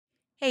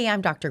Hey,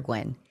 I'm Dr.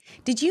 Gwen.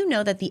 Did you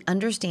know that the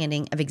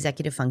understanding of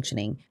executive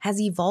functioning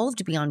has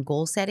evolved beyond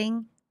goal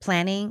setting,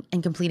 planning,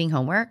 and completing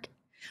homework?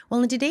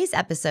 Well, in today's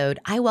episode,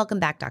 I welcome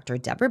back Dr.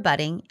 Deborah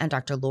Budding and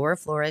Dr.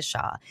 Flores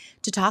Shaw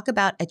to talk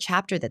about a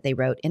chapter that they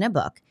wrote in a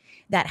book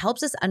that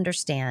helps us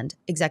understand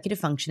executive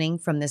functioning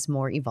from this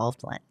more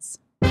evolved lens.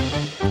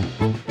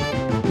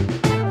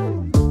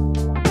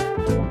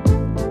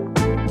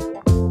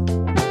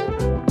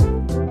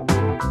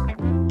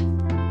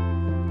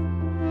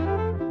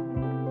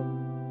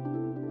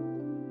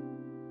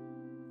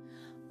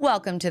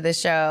 Welcome to the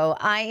show.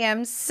 I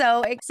am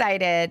so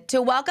excited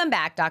to welcome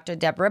back Dr.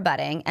 Deborah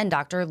Budding and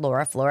Dr.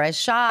 Flores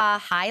Shaw.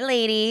 Hi,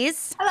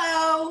 ladies.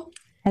 Hello.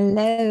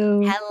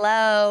 Hello.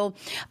 Hello.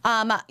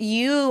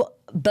 You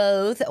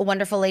both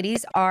wonderful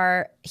ladies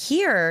are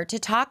here to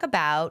talk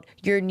about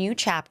your new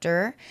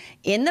chapter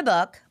in the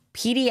book,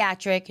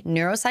 Pediatric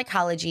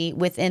Neuropsychology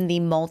within the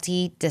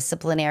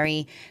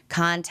Multidisciplinary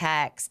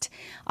Context.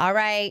 All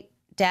right,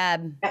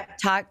 Deb,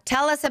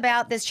 tell us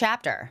about this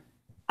chapter.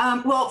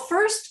 Well,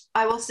 first,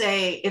 I will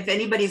say if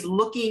anybody's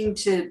looking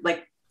to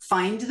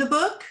find the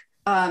book,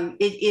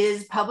 it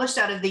is published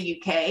out of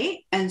the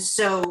UK. And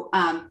so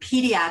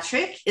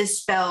pediatric is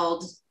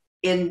spelled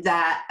in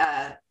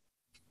that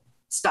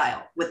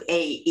style with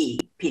A-E,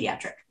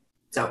 pediatric.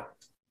 So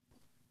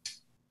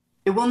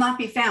it will not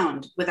be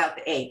found without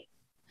the A.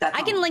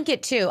 I can link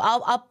it too.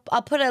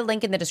 I'll put a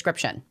link in the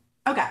description.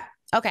 Okay.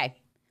 Okay.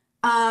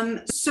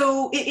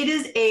 So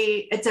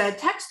it's a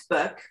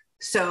textbook,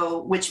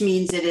 which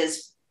means it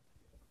is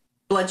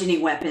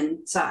bludgeoning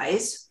weapon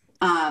size,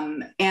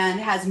 and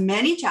has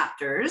many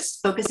chapters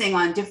focusing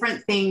on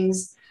different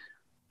things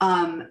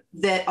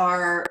that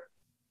are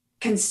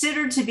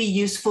considered to be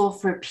useful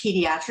for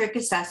pediatric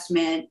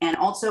assessment and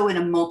also in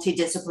a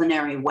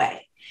multidisciplinary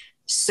way.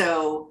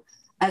 So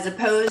as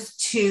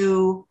opposed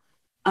to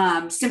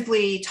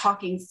simply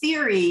talking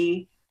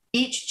theory,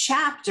 each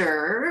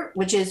chapter,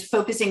 which is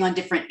focusing on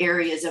different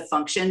areas of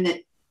function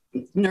that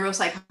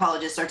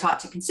neuropsychologists are taught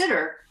to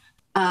consider,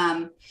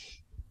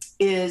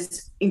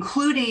 is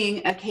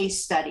including a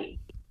case study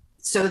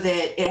so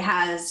that it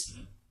has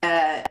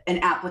an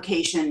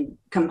application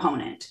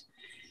component.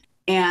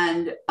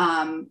 And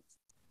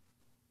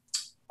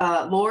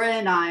Laura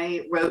and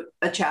I wrote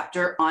a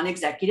chapter on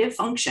executive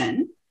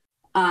function.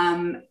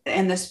 And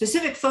the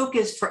specific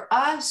focus for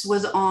us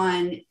was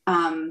on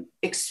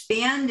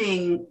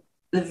expanding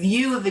the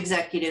view of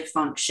executive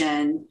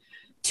function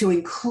to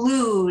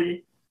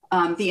include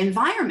the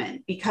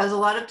environment, because a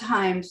lot of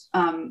times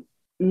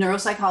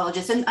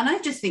neuropsychologists, and I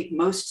just think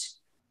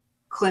most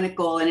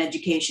clinical and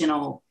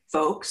educational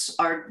folks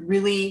are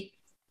really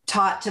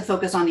taught to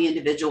focus on the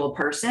individual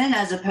person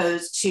as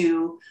opposed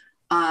to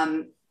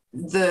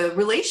the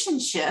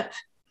relationship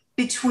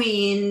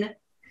between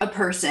a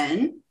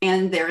person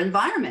and their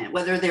environment,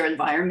 whether their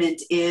environment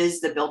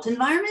is the built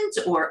environment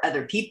or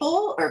other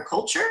people or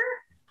culture.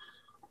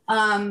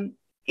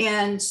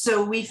 And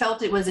so we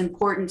felt it was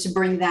important to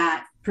bring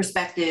that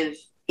perspective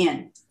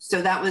in.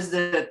 So that was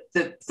the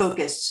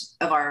focus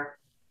of our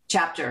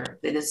chapter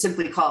that is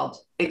simply called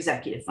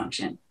executive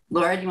function.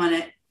 Laura, do you want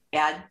to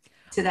add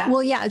to that?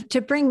 Well, yeah,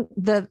 to bring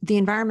the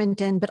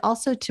environment in, but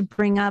also to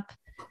bring up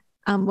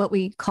what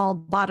we call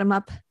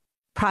bottom-up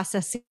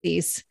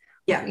processes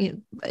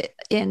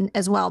in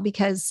as well,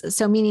 because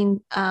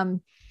meaning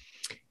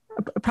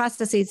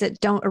processes that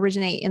don't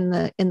originate in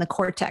the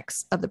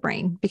cortex of the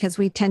brain, because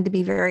we tend to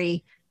be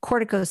very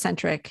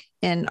corticocentric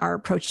in our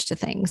approach to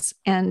things.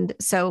 And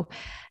so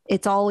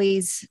it's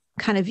always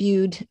kind of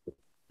viewed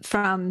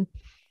from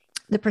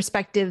the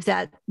perspective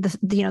that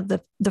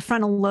the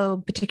frontal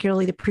lobe,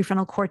 particularly the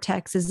prefrontal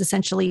cortex, is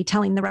essentially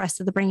telling the rest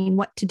of the brain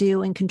what to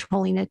do and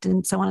controlling it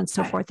and so on and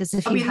so forth, as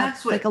if you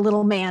have like a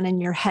little man in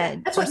your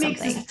head. That's what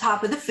makes us the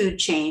top of the food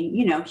chain,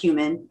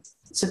 human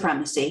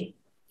supremacy,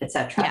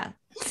 etc. Yeah.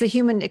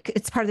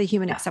 It's part of the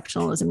human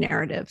exceptionalism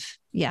narrative.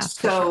 Yeah.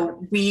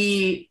 So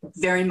we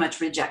very much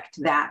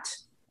reject that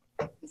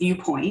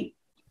viewpoint.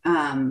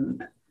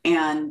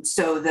 And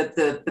so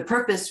the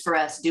purpose for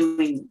us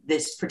doing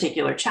this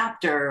particular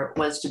chapter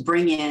was to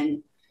bring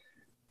in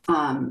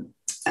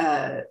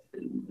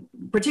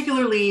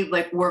particularly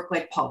work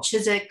like Paul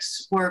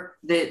Chizik's work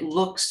that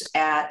looks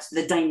at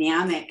the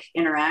dynamic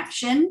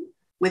interaction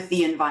with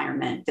the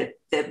environment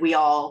that we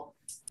all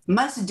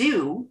must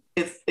do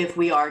if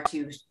we are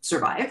to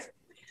survive.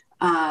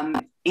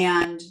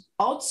 And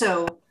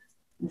also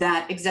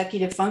that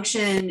executive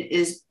function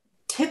is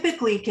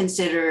typically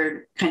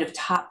considered kind of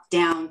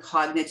top-down,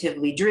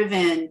 cognitively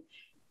driven,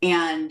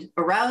 and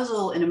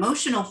arousal and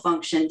emotional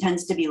function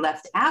tends to be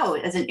left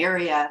out as an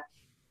area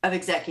of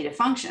executive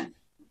function.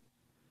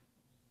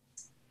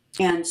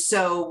 And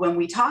so when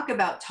we talk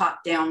about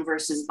top-down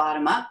versus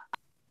bottom-up,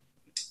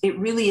 it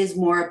really is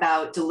more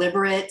about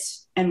deliberate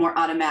and more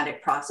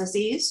automatic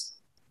processes,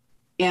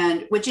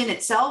 and which in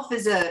itself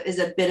is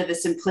a bit of a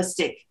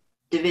simplistic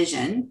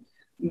division,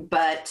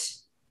 but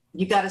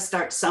you got to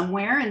start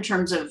somewhere in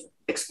terms of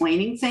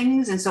explaining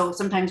things. And so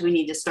sometimes we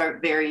need to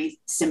start very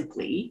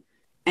simply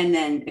and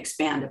then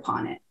expand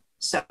upon it.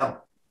 So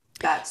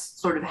That's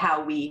sort of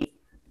how we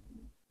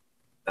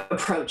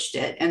approached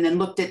it, and then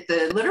looked at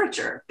the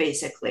literature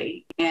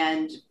basically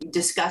and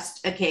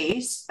discussed a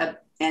case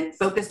and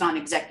focused on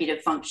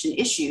executive function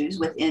issues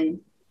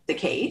within the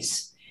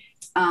case,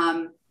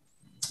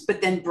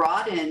 but then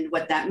broadened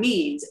what that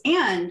means.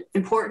 And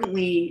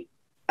importantly,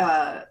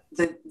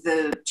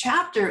 the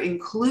chapter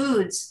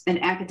includes an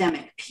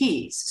academic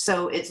piece.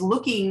 So it's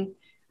looking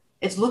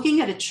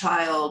at a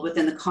child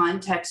within the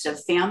context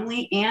of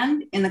family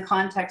and in the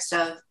context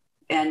of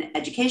an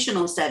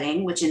educational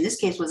setting, which in this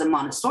case was a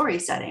Montessori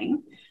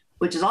setting,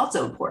 which is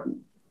also important.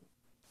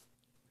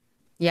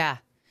 Yeah.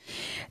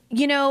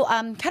 You know,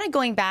 kind of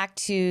going back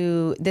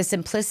to the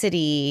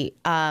simplicity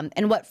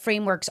and what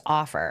frameworks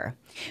offer,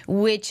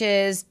 which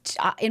is,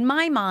 in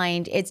my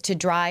mind, it's to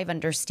drive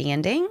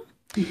understanding.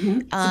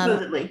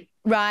 Supposedly.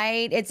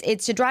 Right.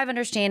 It's to drive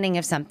understanding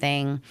of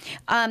something.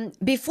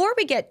 Before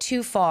we get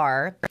too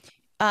far,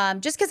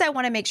 just because I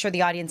want to make sure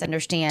the audience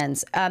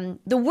understands,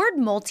 the word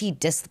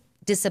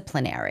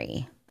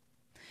multidisciplinary.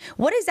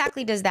 What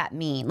exactly does that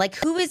mean? Like,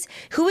 who is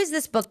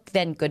this book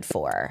then good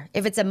for?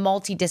 If it's a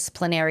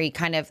multidisciplinary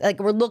kind of, like,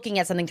 we're looking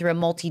at something through a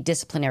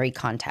multidisciplinary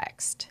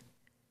context.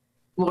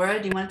 Laura,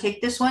 do you want to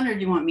take this one, or do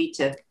you want me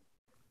to?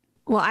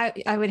 Well,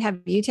 I would have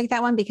you take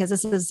that one, because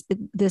this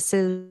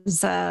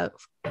is I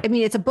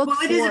mean, it's a book. Well,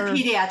 it is a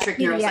pediatric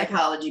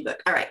neuropsychology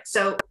book. All right.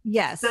 So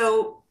yes.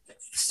 So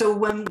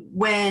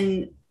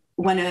when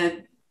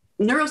a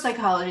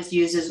neuropsychologist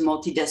uses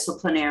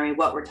multidisciplinary,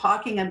 what we're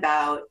talking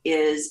about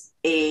is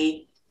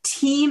a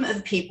team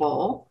of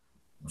people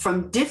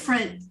from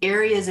different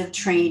areas of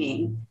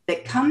training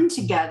that come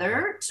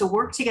together to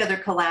work together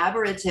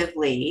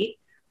collaboratively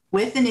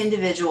with an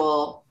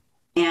individual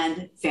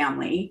and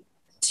family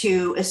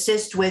to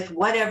assist with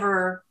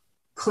whatever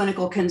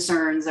clinical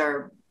concerns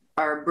are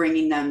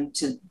bringing them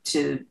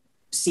to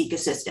seek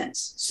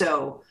assistance.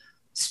 So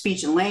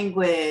speech and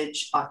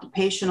language,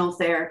 occupational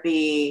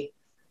therapy,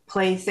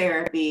 play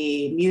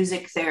therapy,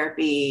 music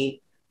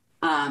therapy.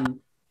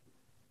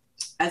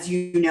 As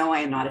you know, I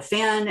am not a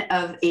fan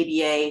of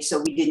ABA,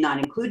 so we did not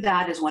include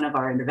that as one of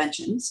our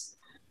interventions.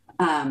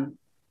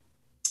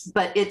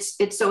 But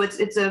it's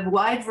a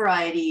wide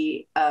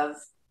variety of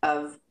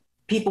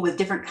people with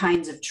different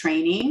kinds of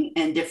training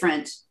and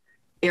different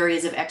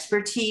areas of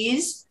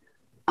expertise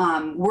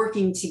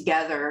working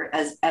together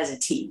as a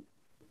team,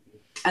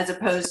 as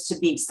opposed to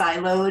being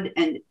siloed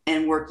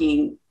and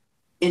working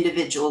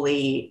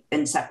individually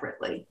and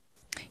separately.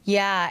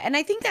 Yeah. And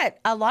I think that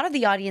a lot of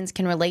the audience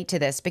can relate to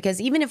this, because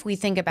even if we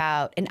think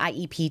about an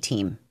IEP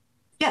team,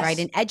 yes, right,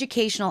 an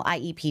educational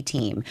IEP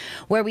team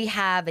where we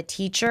have a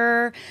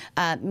teacher,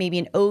 maybe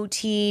an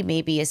OT,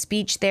 maybe a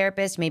speech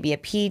therapist, maybe a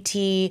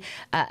PT,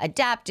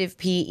 adaptive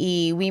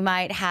PE, we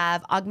might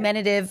have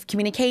augmentative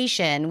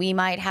communication, we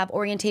might have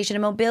orientation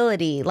and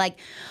mobility, like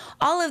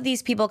all of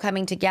these people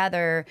coming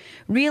together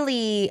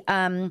really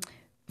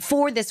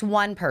for this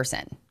one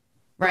person.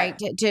 Right.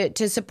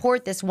 To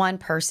support this one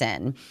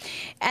person.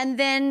 And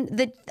then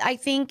I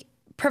think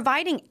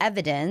providing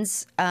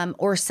evidence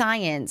or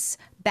science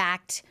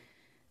backed,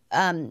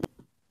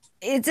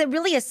 it's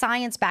really a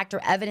science backed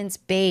or evidence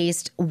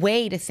based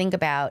way to think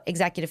about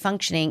executive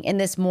functioning in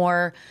this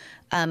more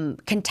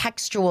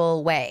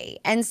contextual way.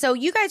 And so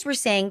you guys were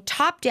saying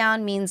top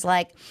down means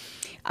like,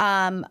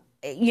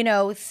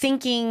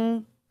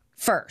 thinking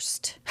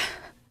first.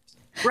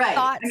 Right.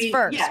 Thoughts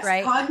first, yes,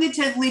 right?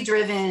 Cognitively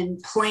driven,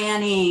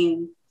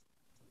 planning,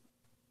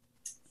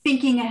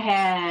 thinking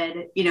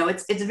ahead.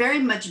 It's very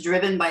much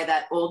driven by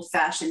that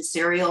old-fashioned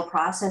serial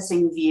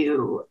processing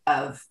view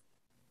of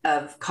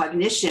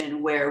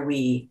cognition, where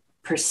we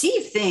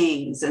perceive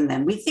things and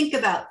then we think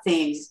about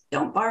things.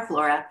 Don't barf,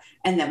 Laura.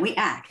 And then we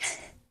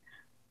act.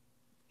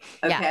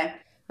 Okay. Yeah,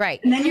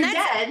 right. And then you're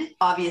dead,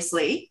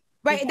 obviously.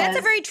 Right. That's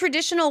a very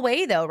traditional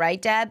way, though,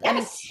 right, Deb?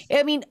 Yes.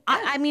 I mean,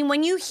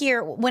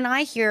 when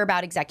I hear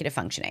about executive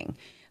functioning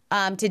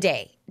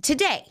today,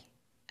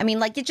 I mean,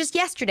 like just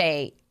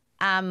yesterday,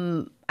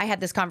 I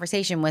had this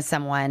conversation with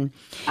someone.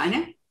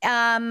 I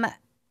know.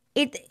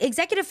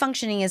 Executive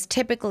functioning is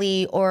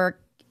typically, or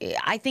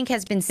I think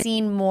has been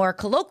seen more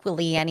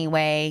colloquially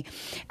anyway,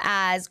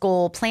 as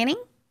goal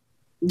planning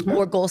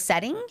or goal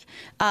setting,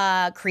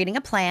 creating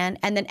a plan,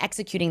 and then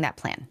executing that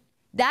plan.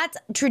 That's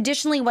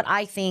traditionally what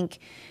I think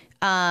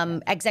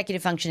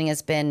executive functioning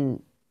has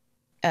been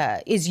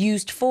is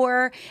used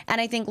for. And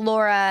I think,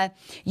 Laura,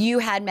 you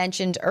had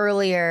mentioned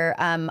earlier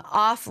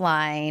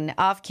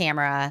off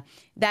camera,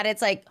 that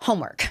it's like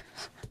homework.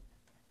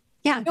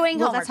 Yeah. Doing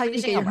homework. That's how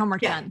you get your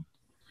homework done.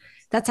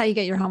 That's how you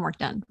get your homework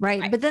done.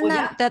 Right. But then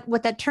that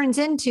what that turns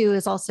into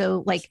is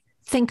also like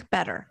think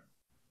better.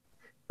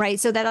 Right.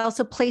 So that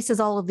also places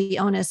all of the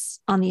onus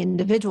on the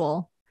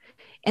individual,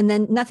 and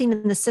then nothing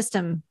in the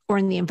system or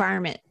in the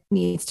environment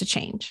needs to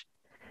change.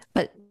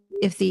 But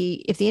if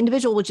the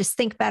individual will just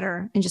think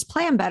better and just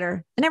plan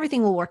better, then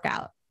everything will work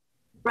out.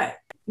 Right.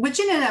 Which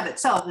in and of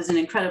itself is an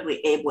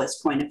incredibly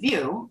ableist point of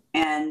view,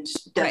 and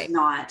does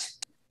not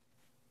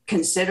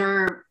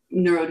consider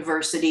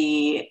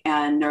neurodiversity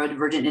and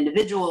neurodivergent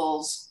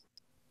individuals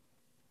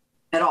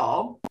at all,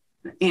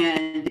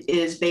 and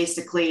is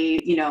basically,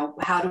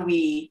 how do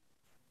we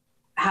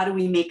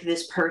make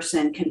this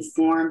person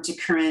conform to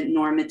current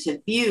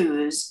normative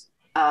views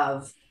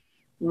of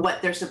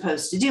what they're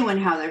supposed to do and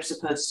how they're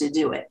supposed to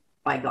do it,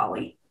 by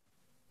golly,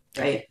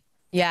 right?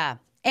 Yeah.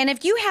 And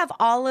if you have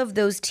all of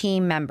those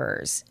team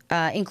members,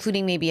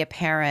 including maybe a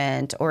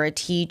parent or a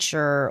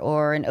teacher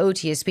or an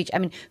OT, a speech,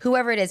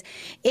 whoever it is,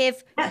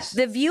 if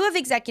the view of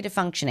executive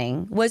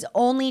functioning was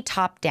only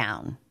top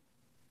down,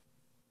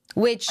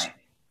 which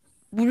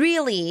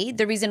really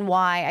the reason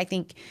why I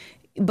think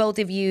both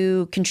of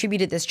you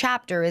contributed this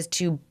chapter is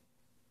to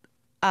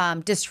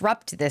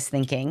disrupt this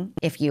thinking,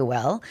 if you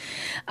will,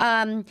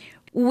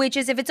 which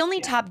is if it's only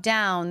top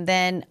down,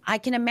 then I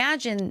can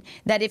imagine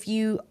that if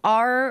you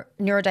are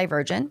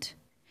neurodivergent,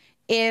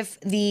 if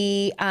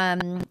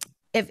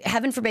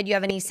heaven forbid you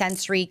have any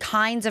sensory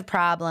kinds of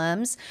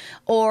problems,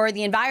 or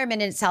the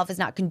environment in itself is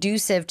not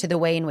conducive to the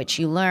way in which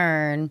you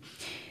learn,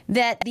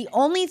 that the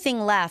only thing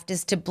left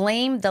is to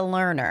blame the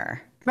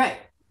learner. Right.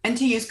 And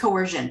to use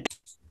coercion.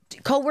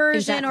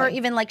 Exactly. Or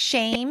even like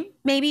shame,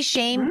 maybe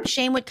shame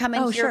would come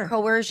in here,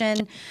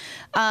 coercion.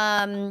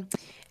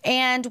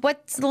 And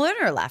what's the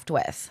learner left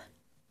with?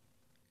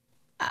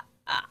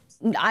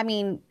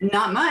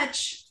 Not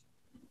much.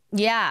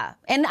 Yeah.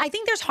 And I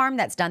think there's harm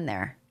that's done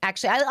there.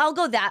 Actually,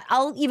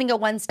 I'll even go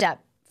one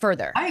step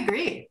further. I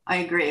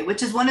agree,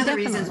 which is one of the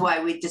reasons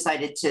why we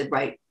decided to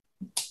write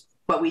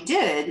what we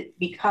did,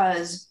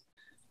 because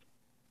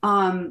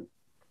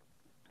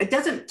it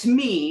doesn't, to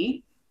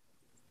me,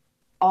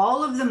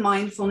 all of the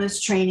mindfulness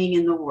training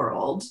in the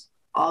world,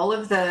 all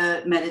of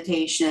the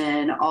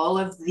meditation, all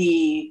of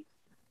the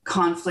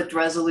conflict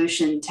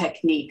resolution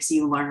techniques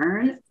you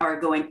learn are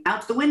going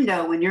out the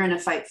window when you're in a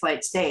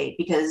fight-flight state,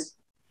 because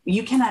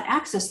you cannot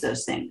access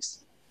those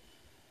things.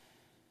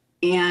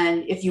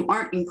 And if you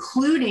aren't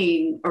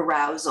including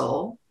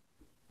arousal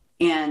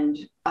and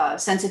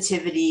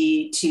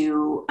sensitivity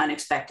to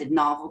unexpected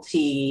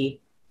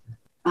novelty,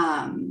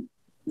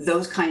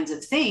 those kinds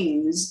of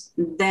things,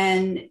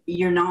 then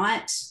you're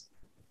not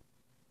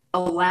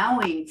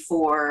allowing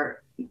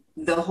for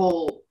the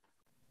whole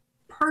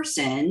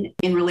person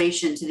in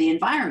relation to the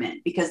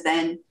environment. Because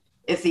then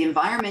if the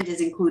environment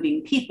is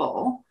including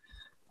people,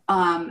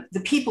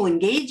 the people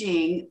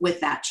engaging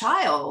with that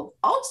child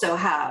also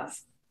have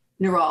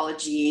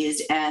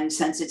neurologies and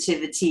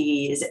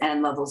sensitivities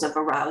and levels of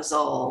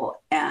arousal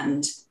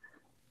and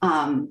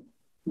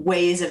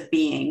ways of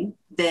being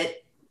that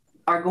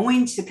are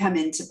going to come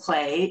into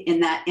play in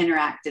that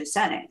interactive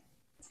setting,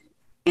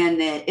 and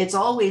that it's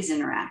always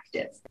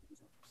interactive.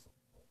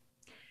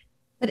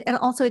 But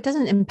also, it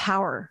doesn't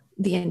empower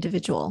the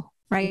individual,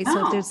 right?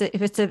 No. So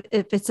if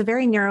it's a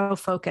very narrow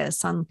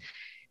focus on,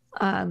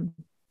 and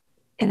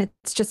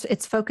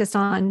it's focused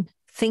on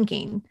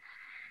thinking,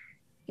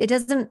 it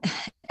doesn't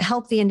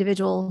help the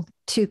individual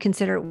to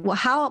consider, well,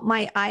 how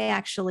might I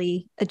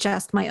actually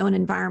adjust my own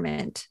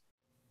environment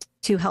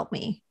to help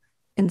me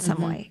in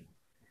some way?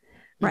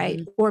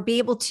 Right. Or be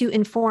able to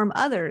inform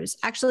others.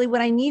 Actually,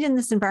 what I need in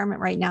this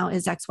environment right now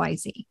is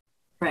XYZ.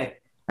 Right.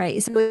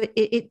 Right. So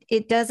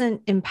it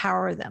doesn't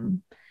empower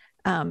them.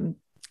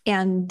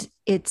 And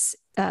it's,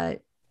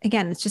 again,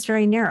 it's just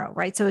very narrow,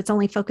 right? So it's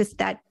only focused,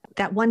 that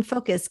one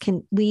focus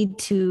can lead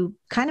to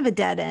kind of a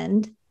dead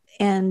end,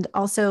 and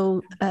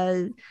also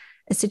a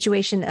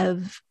situation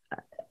of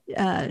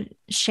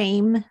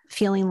shame,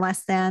 feeling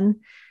less than,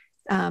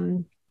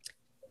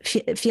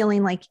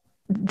 feeling like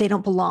they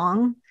don't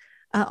belong.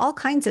 All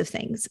kinds of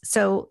things.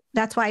 So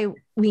that's why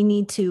we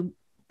need to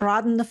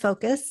broaden the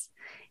focus.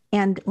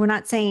 And we're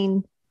not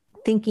saying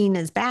thinking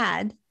is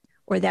bad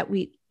or that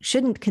we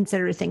shouldn't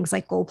consider things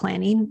like goal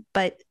planning,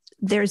 but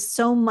there's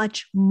so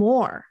much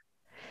more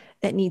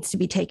that needs to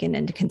be taken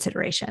into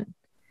consideration.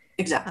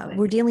 Exactly.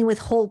 We're dealing with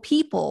whole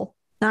people,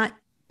 not,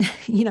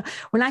 we're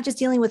not just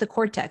dealing with a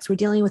cortex. We're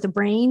dealing with a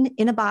brain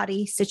in a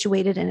body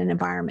situated in an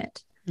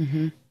environment.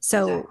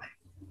 So exactly.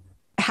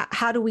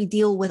 How do we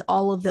deal with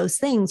all of those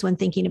things when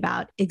thinking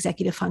about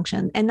executive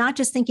function, and not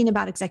just thinking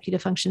about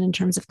executive function in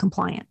terms of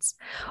compliance,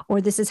 or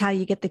this is how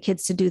you get the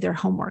kids to do their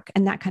homework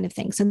and that kind of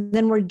thing. So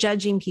then we're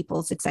judging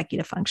people's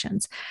executive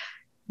functions.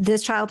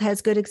 This child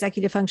has good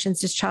executive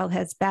functions. This child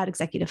has bad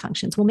executive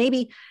functions. Well,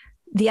 maybe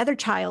the other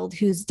child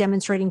who's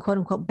demonstrating quote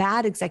unquote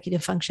bad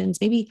executive functions,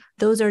 maybe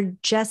those are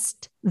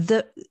just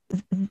they're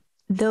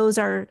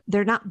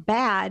not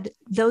bad.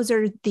 Those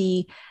are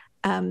the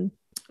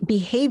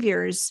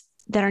behaviors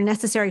that are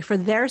necessary for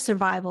their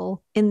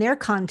survival in their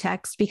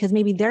context, because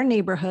maybe their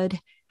neighborhood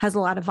has a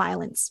lot of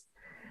violence,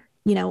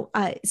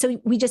 so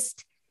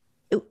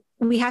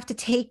we have to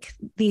take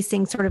these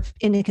things sort of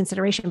into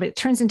consideration, but it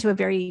turns into a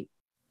very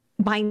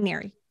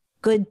binary,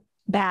 good,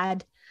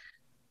 bad,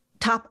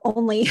 top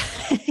only,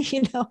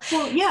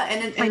 Well, yeah.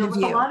 And a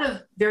lot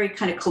of very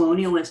kind of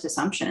colonialist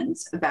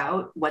assumptions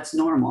about what's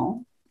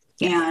normal.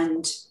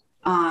 Yes.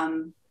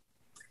 And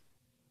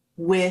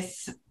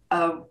with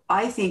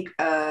I think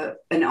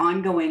an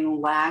ongoing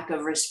lack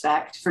of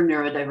respect for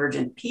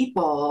neurodivergent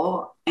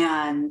people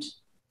and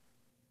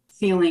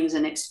feelings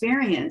and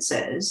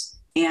experiences,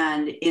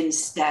 and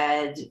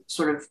instead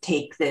sort of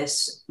take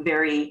this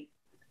very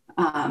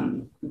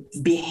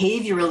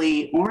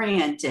behaviorally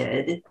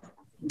oriented,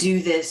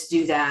 do this,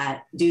 do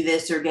that, do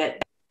this or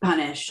get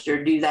punished,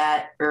 or do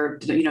that, or,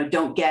 you know,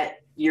 don't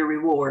get your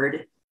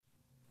reward.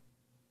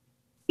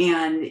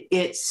 And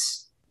it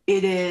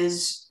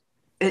is,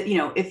 you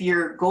know, if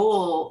your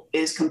goal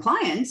is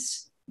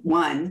compliance,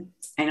 one,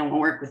 I don't want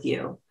to work with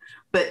you.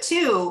 But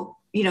two,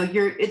 you know,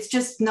 it's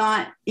just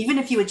not, even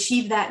if you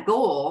achieve that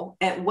goal,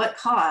 at what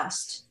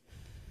cost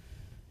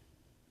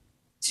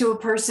to a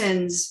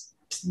person's,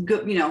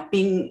 you know,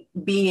 being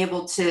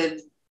able to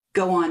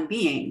go on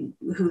being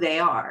who they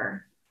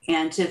are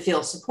and to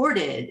feel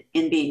supported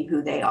in being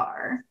who they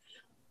are.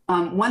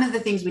 One of the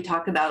things we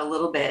talk about a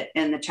little bit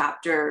in the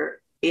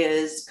chapter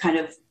is kind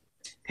of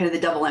the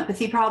double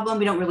empathy problem.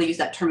 We don't really use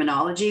that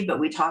terminology, but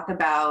we talk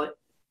about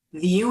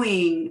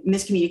viewing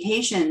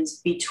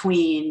miscommunications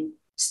between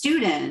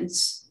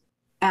students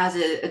as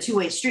a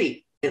two-way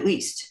street, at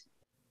least,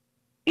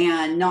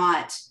 and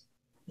not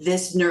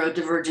this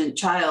neurodivergent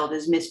child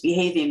is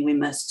misbehaving. We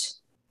must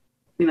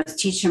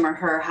teach him or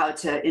her how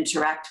to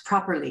interact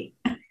properly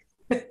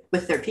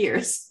with their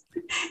peers,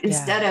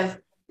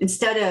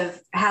 instead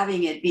of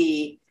having it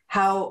be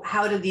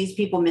how do these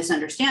people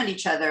misunderstand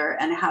each other,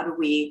 and how do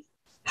we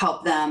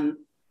help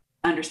them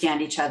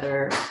understand each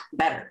other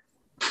better?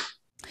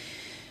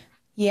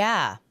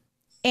 Yeah.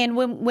 And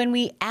when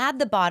we add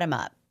the bottom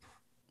up,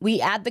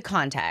 we add the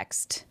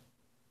context,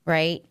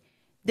 right?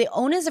 The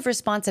onus of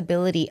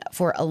responsibility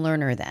for a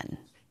learner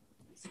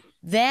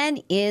then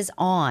is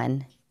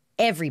on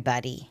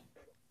everybody.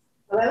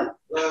 Hello?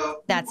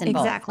 That's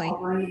involved. Exactly.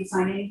 Do I need to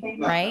sign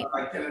anything? Right?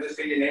 Can I just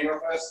get your name real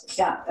fast?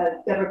 Yeah,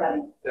 Deborah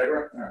Budding.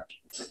 Deborah?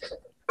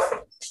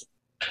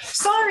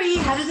 Sorry,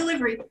 had a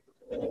delivery.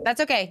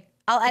 That's okay.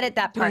 I'll edit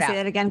that Do you part want to out. say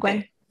that again,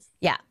 Gwen?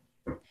 Yeah.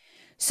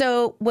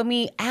 So when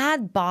we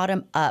add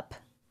bottom up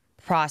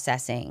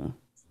processing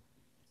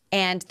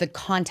and the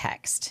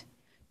context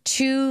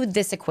to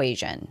this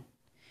equation,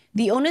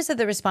 the onus of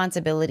the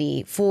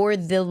responsibility for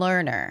the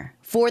learner,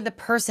 for the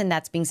person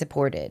that's being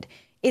supported,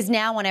 is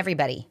now on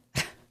everybody.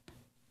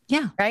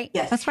 Yeah. Right?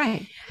 Yes. That's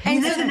right. We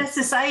live in a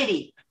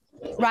society.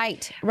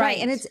 Right.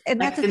 And that's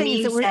Like the the thing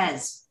is meme that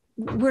says.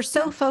 we're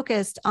so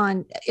focused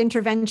on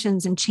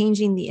interventions and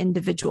changing the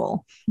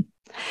individual.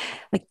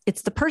 Like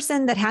it's the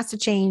person that has to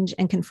change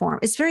and conform.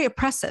 It's very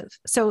oppressive.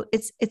 So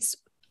it's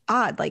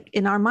odd. Like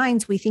in our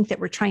minds, we think that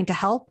we're trying to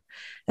help,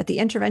 that the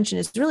intervention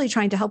is really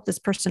trying to help this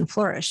person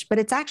flourish, but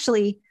it's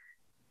actually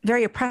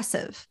very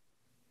oppressive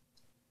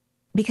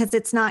because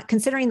it's not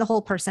considering the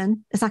whole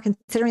person. It's not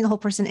considering the whole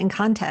person in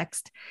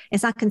context.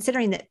 It's not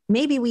considering that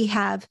maybe we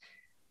have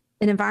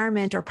an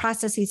environment or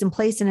processes in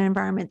place in an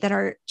environment that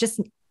are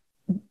just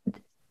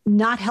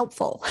not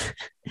helpful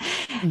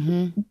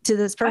to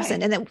this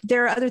person. Right. And that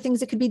there are other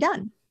things that could be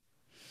done.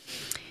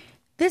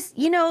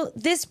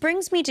 This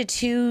brings me to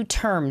two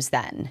terms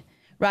then,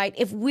 right?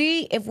 If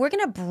we're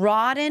going to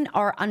broaden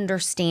our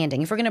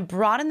understanding, if we're going to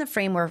broaden the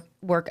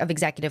framework of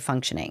executive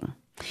functioning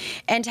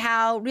and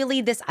how really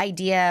this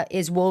idea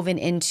is woven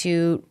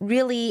into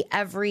really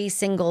every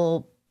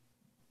single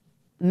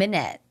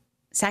minute,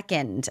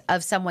 second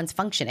of someone's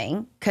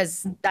functioning,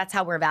 because that's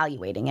how we're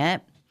evaluating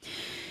it.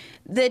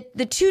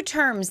 The two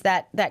terms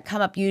that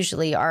come up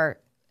usually are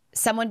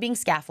someone being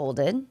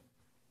scaffolded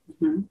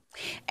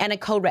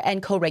and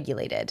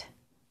co-regulated.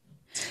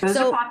 Those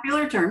are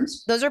popular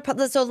terms. Those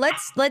are so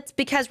let's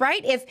because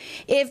right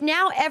if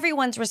now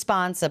everyone's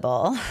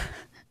responsible,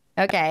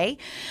 okay,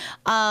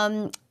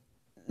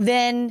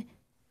 then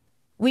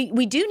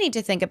we do need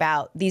to think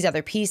about these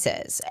other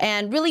pieces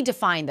and really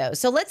define those.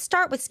 So let's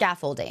start with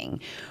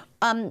scaffolding.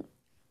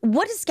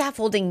 What does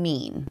scaffolding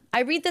mean?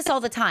 I read this all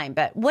the time,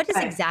 but what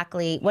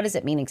does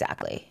it mean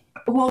exactly?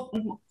 Well,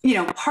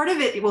 part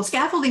of it,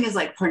 scaffolding is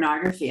like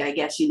pornography, I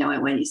guess,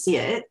 it when you see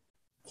it.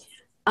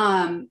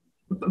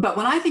 But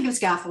when I think of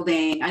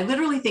scaffolding, I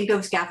literally think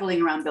of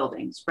scaffolding around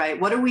buildings, right?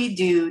 What do we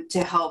do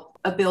to help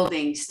a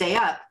building stay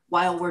up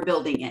while we're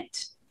building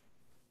it?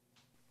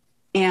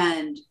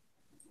 And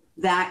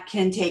that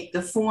can take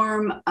the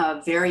form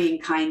of varying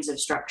kinds of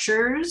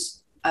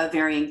structures, of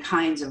varying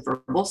kinds of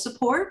verbal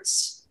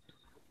supports.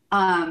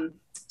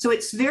 So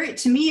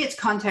to me, it's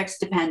context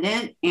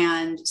dependent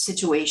and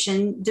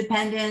situation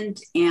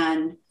dependent.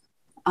 And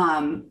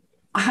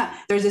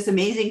there's this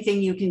amazing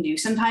thing you can do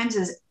sometimes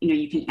is,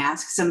 you can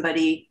ask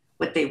somebody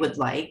what they would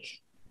like.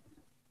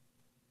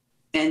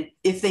 And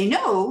if they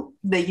know,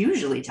 they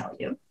usually tell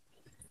you.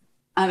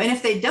 And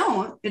if they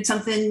don't, it's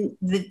something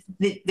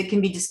that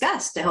can be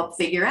discussed to help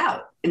figure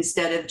out,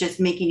 instead of just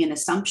making an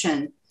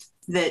assumption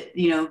that,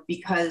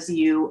 because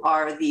you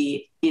are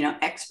the,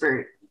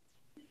 expert,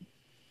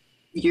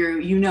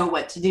 you know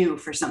what to do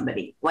for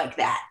somebody like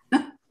that.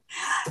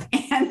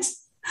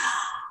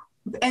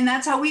 and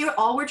that's how we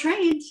all were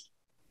trained,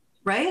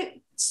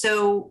 right?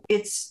 So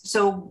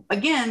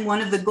again,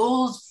 one of the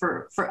goals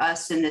for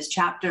us in this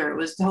chapter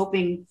was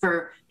hoping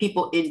for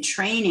people in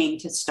training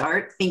to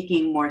start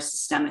thinking more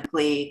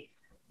systemically,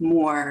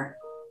 more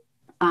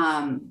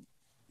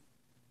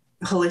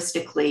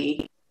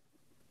holistically,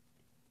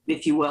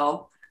 if you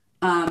will,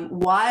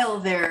 while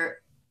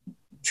they're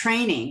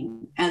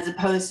training, as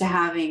opposed to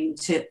having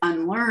to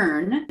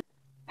unlearn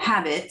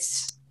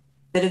habits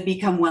that have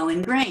become well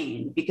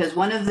ingrained. Because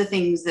one of the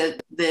things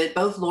that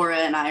both Laura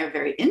and I are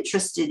very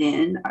interested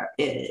in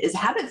is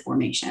habit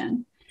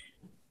formation.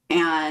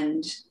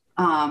 And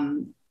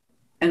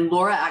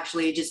Laura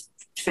actually just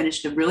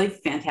finished a really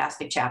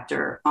fantastic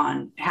chapter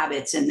on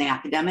habits in the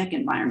academic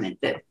environment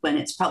that when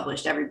it's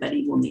published,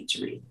 everybody will need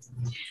to read.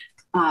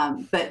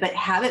 But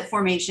habit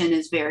formation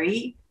is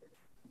very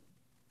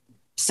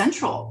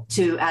central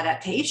to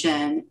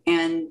adaptation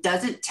and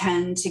doesn't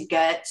tend to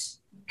get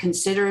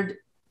considered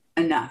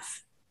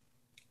enough.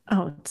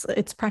 Oh,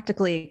 it's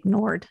practically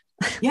ignored.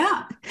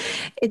 Yeah.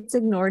 It's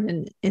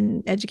ignored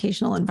in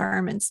educational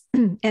environments.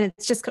 And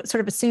it's just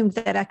sort of assumed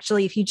that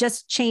actually, if you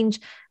just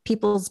change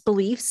people's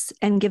beliefs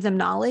and give them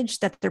knowledge,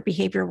 that their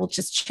behavior will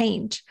just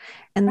change.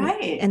 And,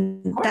 right.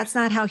 And that's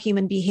not how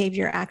human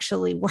behavior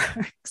actually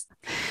works.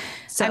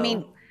 So, I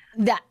mean,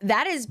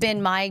 that has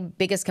been my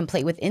biggest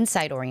complaint with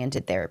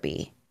insight-oriented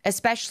therapy,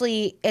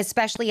 especially as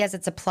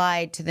it's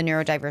applied to the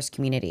neurodiverse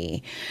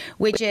community,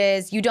 which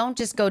is you don't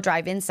just go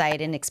drive insight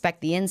and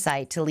expect the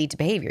insight to lead to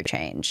behavior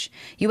change.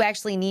 You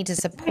actually need to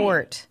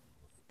support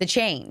the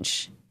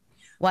change,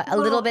 a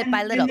little bit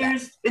by little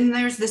bit. And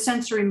there's the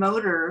sensory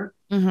motor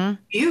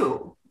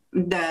view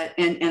that,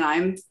 and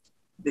I'm,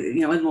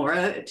 and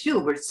Laura too,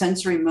 we're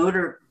sensory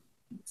motor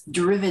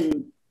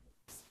driven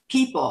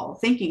people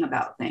thinking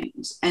about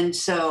things. And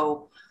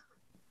so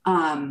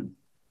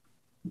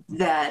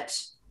that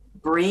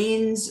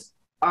brains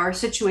are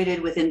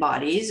situated within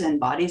bodies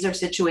and bodies are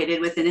situated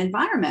within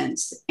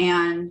environments.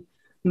 And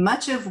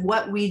much of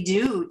what we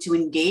do to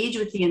engage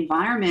with the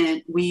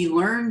environment, we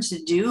learn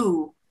to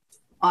do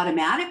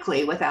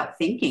automatically without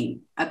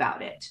thinking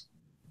about it.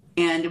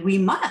 And we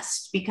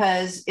must,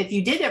 because if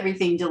you did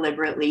everything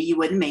deliberately, you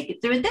wouldn't make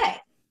it through a day.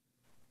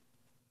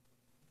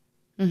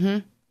 Mm-hmm.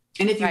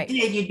 And if you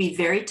did, you'd be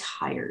very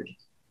tired.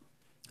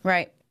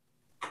 Right.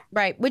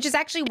 Right. Which is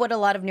actually what a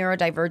lot of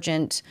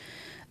neurodivergent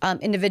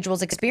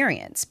individuals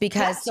experience,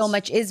 because so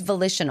much is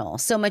volitional.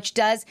 So much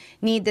does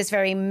need this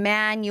very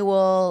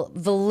manual,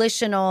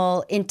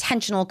 volitional,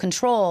 intentional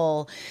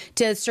control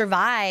to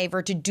survive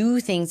or to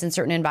do things in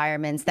certain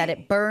environments that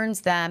it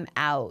burns them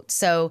out.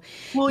 So,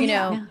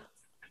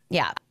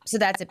 Yeah. So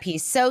that's a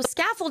piece. So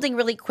scaffolding,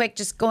 really quick,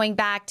 just going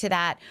back to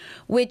that,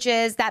 which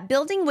is that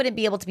building wouldn't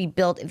be able to be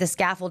built if the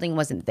scaffolding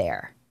wasn't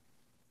there.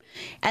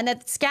 And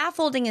that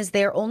scaffolding is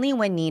there only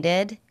when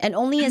needed and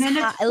only is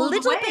a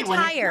little bit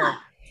higher.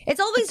 It's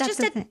always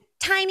just a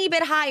tiny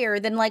bit higher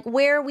than like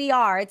where we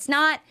are. It's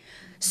not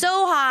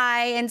so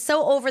high and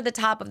so over the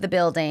top of the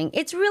building.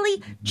 It's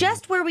really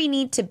just where we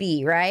need to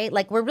be, right?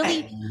 Like we're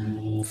really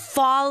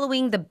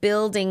following the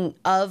building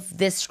of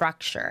this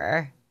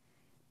structure,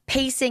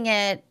 pacing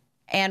it,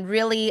 and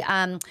really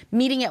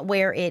meeting it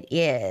where it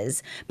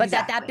is. But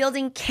that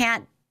building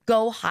can't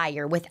go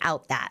higher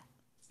without that.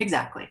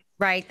 Exactly.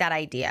 Right, that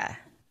idea.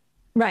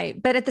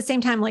 Right. But at the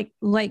same time, like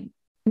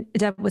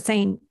Deb was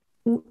saying,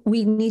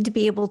 we need to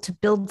be able to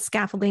build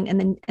scaffolding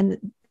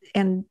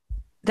and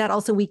that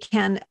also we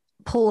can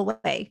pull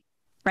away,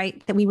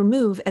 right? That we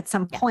remove at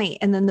some point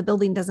and then the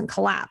building doesn't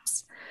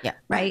collapse. Yeah.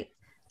 Right.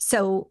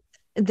 So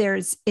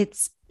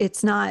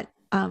it's not,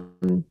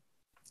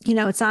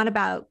 it's not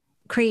about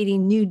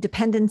creating new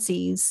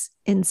dependencies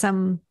in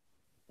some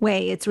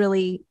way. It's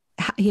really,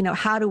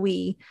 how do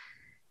we,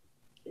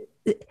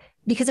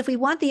 because if we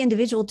want the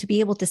individual to be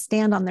able to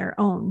stand on their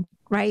own,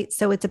 right?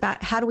 So it's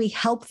about how do we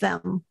help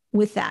them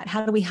with that?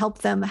 How do we help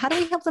them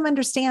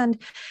understand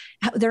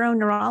their own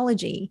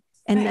neurology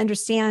and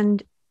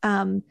understand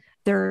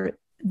their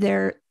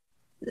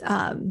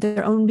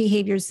own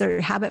behaviors, their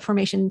habit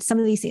formation, some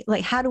of these things,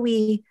 like how can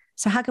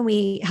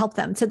we help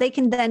them so they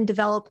can then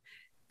develop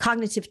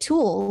cognitive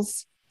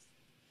tools,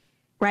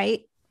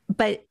 right?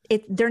 But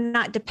they're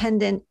not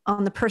dependent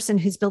on the person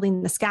who's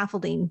building the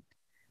scaffolding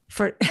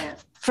for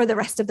the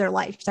rest of their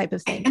life, type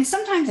of thing. And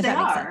sometimes they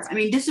are. I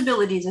mean,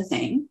 disability is a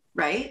thing,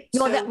 right?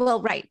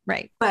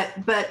 Right.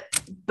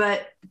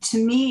 But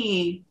to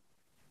me,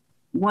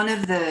 one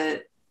of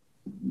the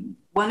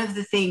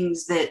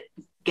things that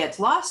gets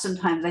lost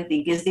sometimes, I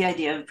think, is the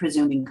idea of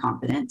presuming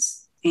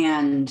competence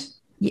and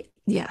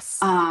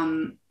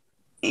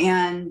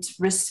and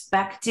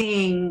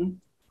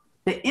respecting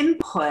the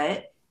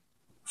input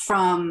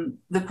from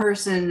the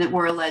person that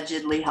we're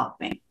allegedly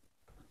helping.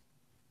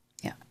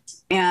 Yeah.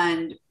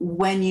 And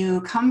when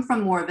you come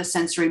from more of a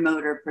sensory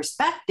motor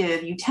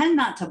perspective, you tend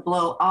not to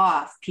blow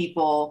off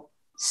people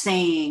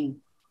saying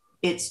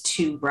it's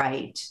too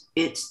bright,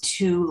 it's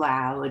too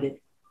loud,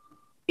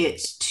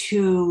 it's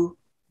too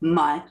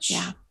much.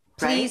 Yeah.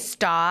 Please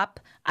stop.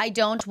 I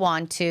don't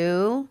want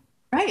to.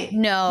 Right.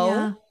 No.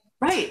 Yeah.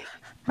 Right.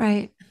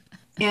 Right.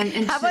 And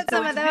how about so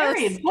some of it's those?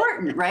 very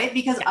important, right?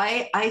 Because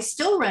I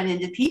still run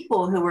into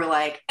people who are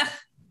like,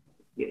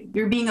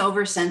 you're being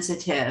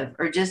oversensitive,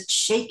 or just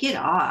shake it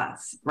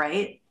off,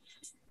 right?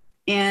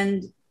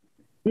 And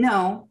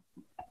no,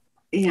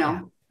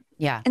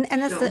 Yeah. And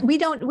that's we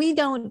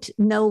don't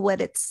know what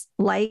it's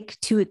like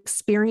to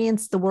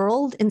experience the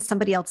world in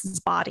somebody else's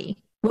body.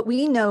 What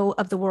we know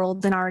of the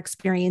world and our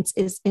experience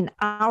is in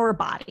our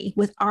body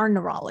with our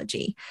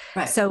neurology.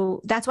 Right. So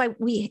that's why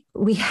we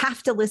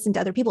have to listen to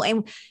other people.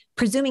 And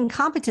presuming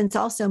competence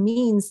also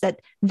means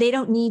that they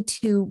don't need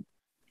to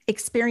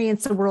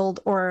experience the world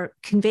or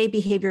convey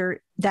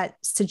behavior that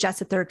suggests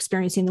that they're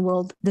experiencing the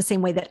world the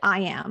same way that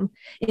I am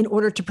in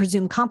order to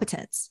presume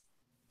competence.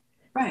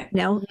 Right. You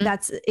know,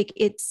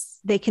 it's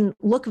they can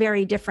look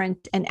very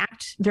different and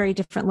act very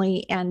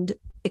differently and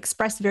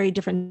express very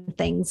different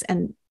things.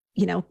 And,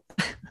 you know,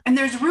 and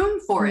there's room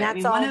for it. I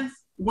mean,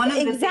 one of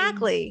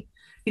exactly.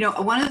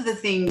 One of the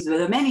things,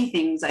 the many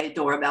things I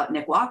adore about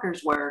Nick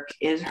Walker's work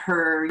is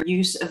her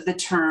use of the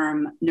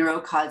term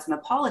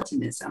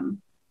neurocosmopolitanism,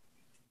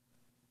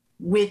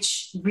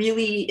 which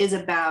really is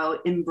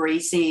about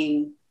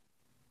embracing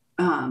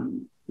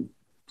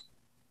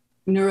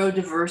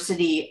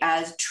neurodiversity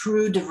as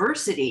true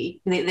diversity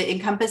that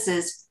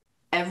encompasses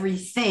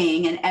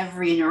everything and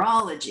every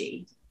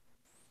neurology,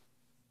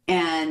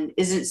 and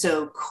isn't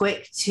so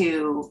quick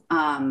to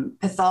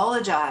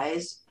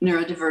pathologize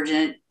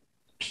neurodivergent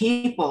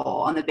people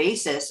on the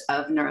basis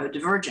of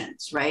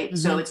neurodivergence, right? Mm-hmm.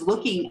 So it's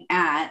looking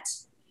at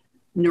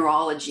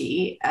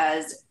neurology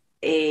as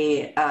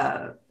a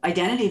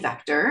identity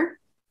vector,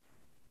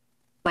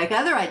 like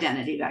other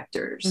identity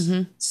vectors.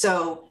 Mm-hmm.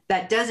 So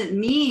that doesn't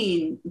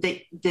mean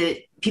that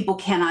people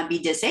cannot be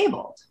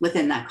disabled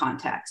within that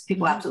context.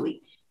 People mm-hmm.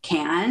 absolutely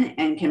can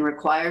and can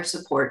require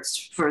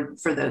supports for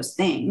those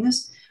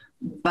things.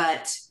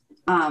 But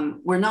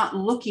we're not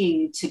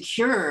looking to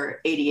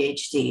cure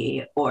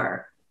ADHD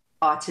or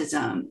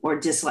autism or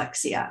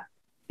dyslexia.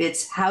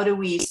 It's how do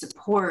we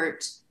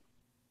support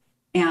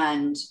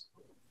and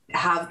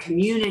have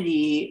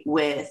community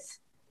with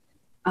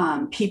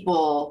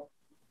people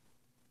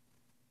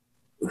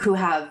who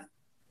have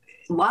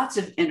lots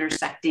of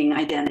intersecting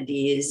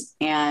identities,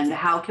 and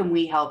how can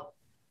we help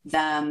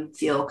them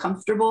feel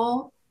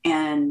comfortable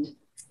and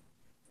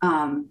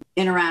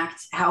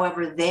interact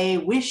however they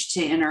wish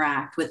to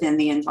interact within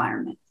the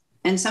environment.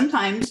 And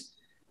sometimes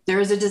there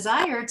is a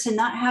desire to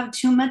not have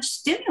too much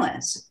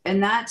stimulus,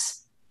 and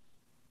that's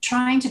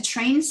trying to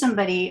train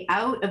somebody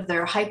out of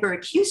their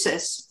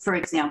hyperacusis, for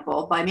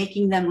example, by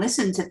making them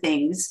listen to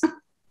things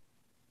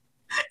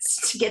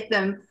to get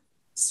them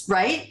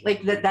right.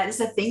 Like that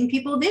is a thing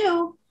people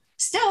do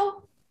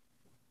still.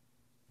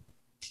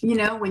 You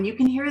know, when you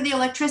can hear the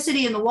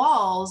electricity in the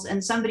walls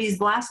and somebody's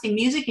blasting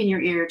music in your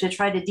ear to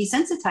try to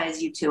desensitize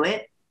you to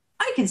it,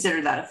 I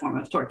consider that a form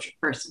of torture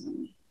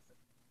personally.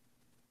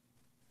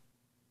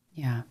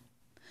 Yeah.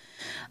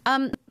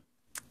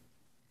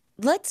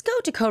 Let's go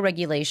to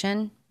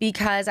co-regulation,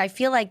 because I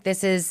feel like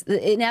this is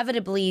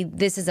inevitably,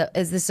 this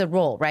is a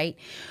role, right?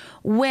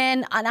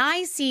 And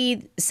I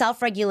see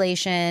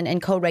self-regulation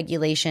and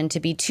co-regulation to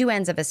be two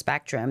ends of a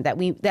spectrum that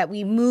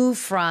we move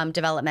from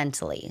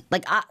developmentally.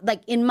 Like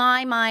in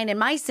my mind, in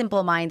my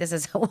simple mind, this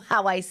is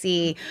how I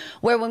see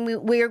where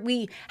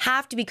we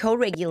have to be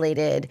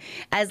co-regulated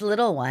as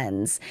little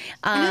ones,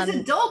 and as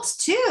adults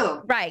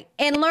too, right?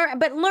 And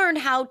learn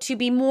how to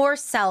be more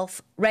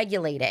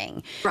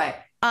self-regulating, right?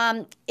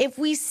 If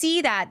we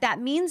see that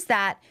means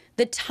that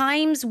the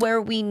times where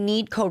we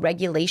need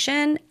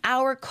co-regulation,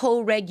 our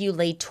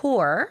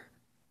co-regulator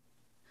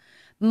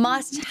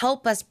must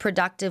help us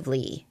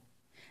productively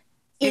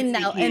in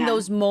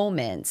those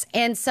moments.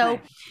 And so,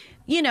 right.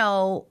 You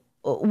know,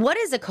 what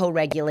is a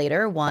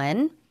co-regulator?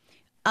 One,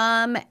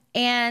 well,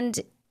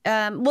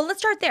 let's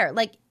start there.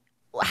 Like,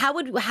 how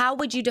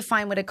would you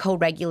define what a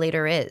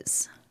co-regulator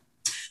is?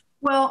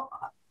 Well,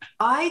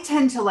 I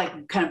tend to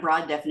like kind of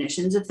broad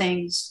definitions of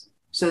things.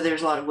 So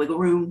there's a lot of wiggle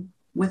room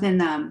within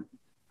them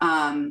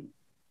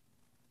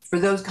for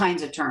those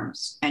kinds of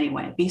terms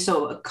anyway.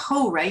 So a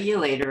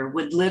co-regulator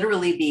would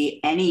literally be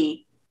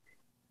any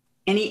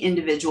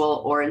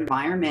individual or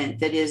environment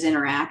that is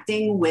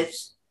interacting with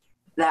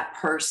that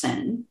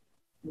person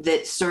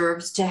that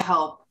serves to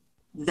help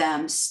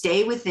them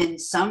stay within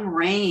some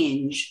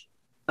range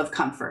of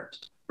comfort,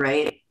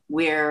 right?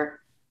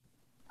 Where,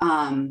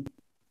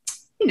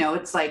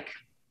 it's like,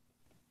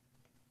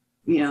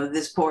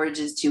 this porridge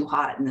is too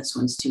hot and this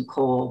one's too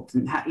cold,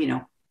 and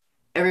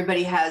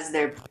everybody has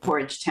their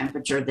porridge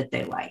temperature that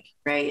they like,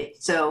 right?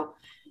 So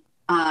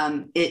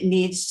it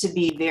needs to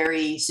be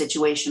very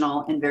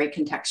situational and very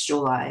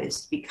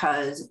contextualized,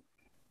 because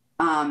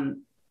a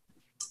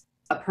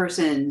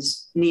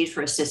person's need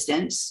for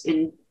assistance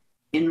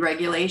in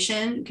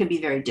regulation can be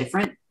very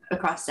different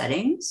across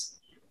settings,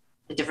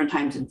 at different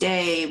times of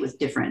day, with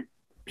different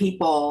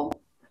people.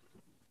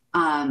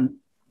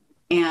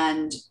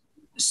 And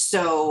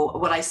so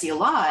what I see a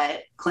lot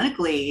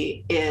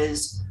clinically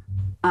is,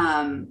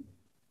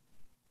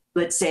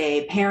 let's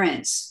say,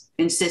 parents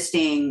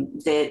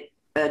insisting that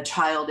a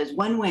child is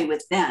one way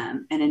with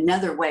them and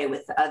another way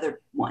with the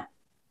other one.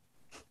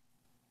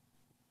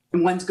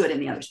 And one's good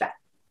and the other's bad.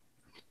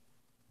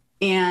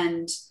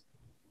 And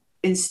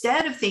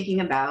instead of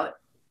thinking about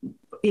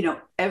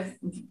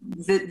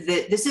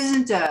this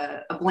isn't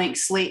a blank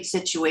slate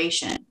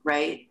situation,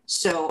 right?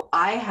 So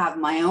I have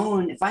my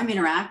own, if I'm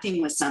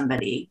interacting with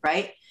somebody,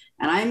 right,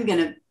 and I'm going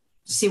to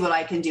see what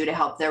I can do to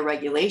help their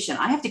regulation,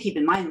 I have to keep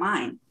in mind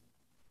mine.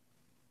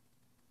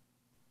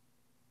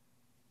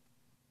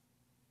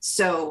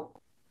 So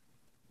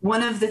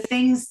one of the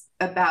things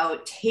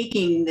about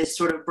taking this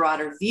sort of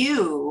broader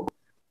view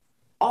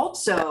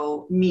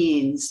also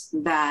means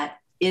that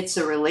it's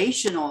a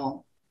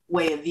relational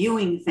way of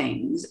viewing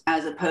things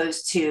as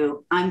opposed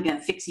to, I'm going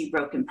to fix you,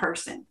 broken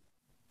person.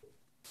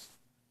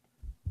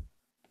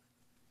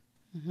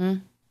 Mm-hmm.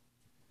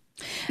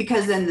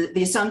 Because then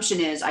the assumption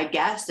is, I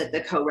guess, that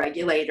the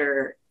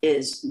co-regulator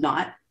is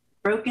not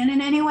broken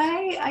in any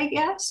way, I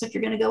guess, if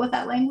you're going to go with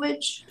that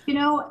language,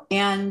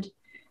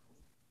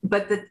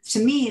 but to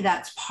me,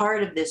 that's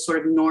part of this sort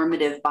of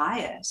normative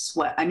bias.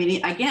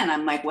 Again,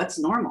 I'm like, what's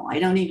normal?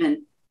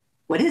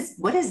 What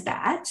is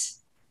that?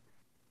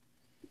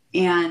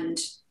 And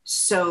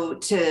so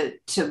to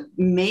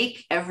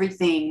make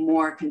everything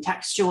more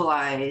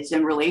contextualized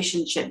and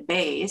relationship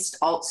based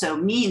also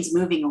means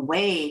moving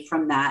away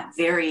from that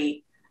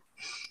very,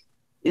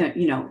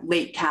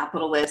 late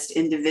capitalist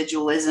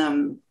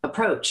individualism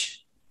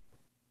approach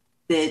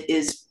that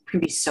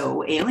can be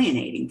so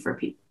alienating for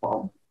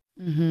people.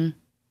 Mm-hmm.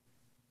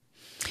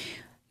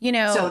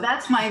 So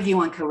that's my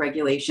view on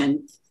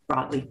co-regulation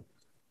broadly.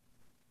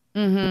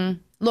 Mm-hmm.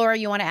 Laura,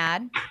 you want to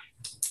add?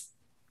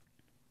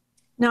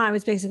 No, I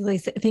was basically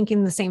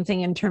thinking the same thing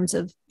in terms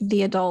of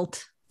the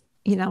adult,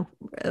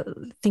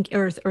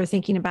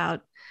 thinking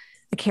about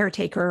a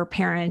caretaker or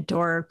parent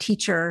or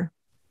teacher.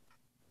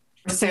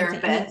 Or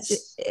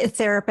therapist. A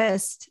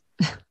therapist,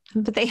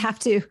 but they have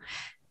to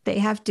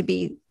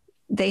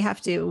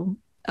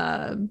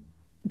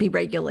be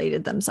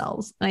regulated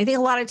themselves. And I think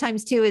a lot of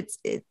times too,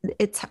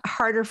 it's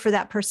harder for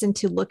that person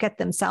to look at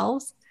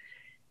themselves.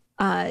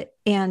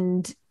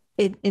 And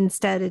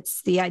instead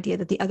it's the idea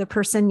that the other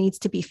person needs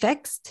to be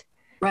fixed.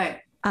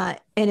 Right. And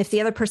if the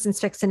other person's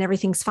fixed and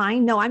everything's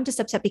fine, no, I'm just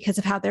upset because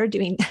of how they're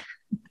doing,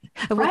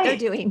 of what they're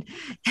doing.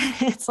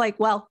 It's like,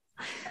 well,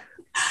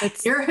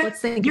 you're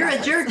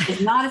a jerk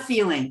is not a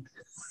feeling.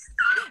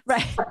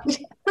 Right.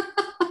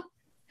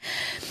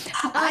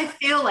 I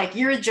feel like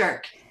you're a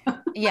jerk.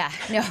 Yeah,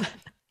 no.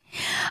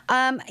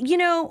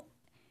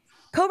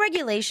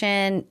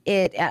 Co-regulation,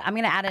 I'm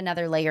going to add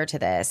another layer to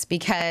this,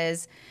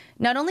 because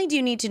not only do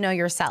you need to know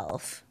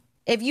yourself,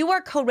 if you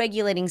are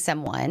co-regulating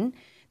someone,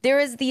 there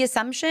is the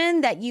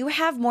assumption that you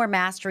have more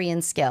mastery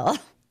and skill.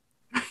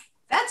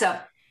 That's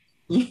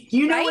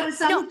you know, right?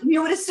 You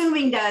know what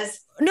assuming does.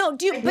 No,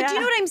 do you know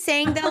what I'm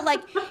saying though?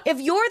 Like, if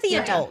you're the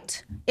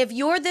adult, if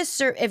you're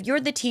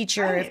the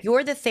teacher, right, if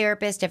you're the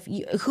therapist,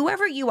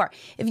 whoever you are,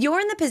 if you're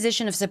in the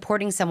position of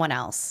supporting someone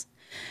else,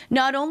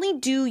 not only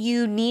do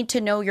you need to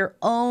know your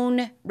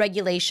own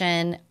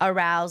regulation,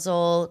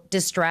 arousal,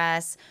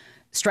 distress,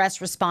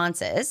 stress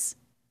responses,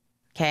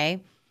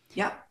 okay?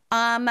 Yep.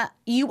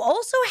 You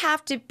also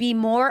have to be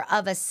more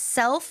of a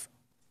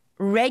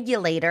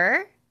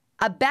self-regulator,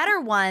 a better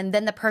one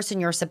than the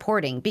person you're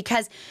supporting,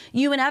 because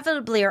you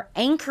inevitably are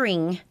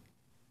anchoring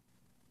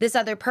this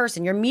other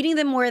person. You're meeting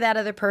them where that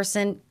other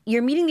person,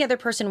 you're meeting the other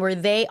person where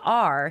they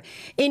are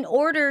in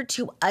order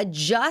to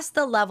adjust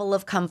the level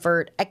of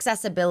comfort,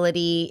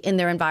 accessibility in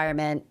their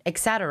environment,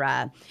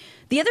 etc.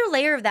 The other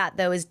layer of that,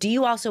 though, is, do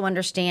you also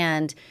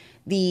understand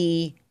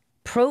the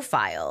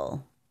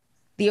profile,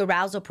 the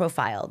arousal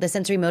profile, the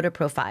sensory motor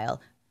profile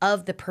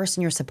of the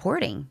person you're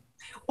supporting?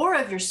 Or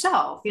of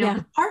yourself.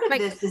 Part of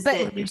this is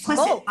the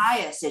implicit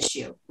bias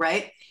issue,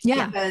 right?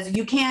 Yeah. Because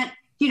you can't,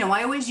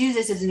 I always use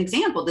this as an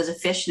example. Does a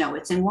fish know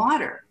it's in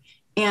water?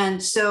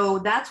 And so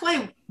that's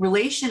why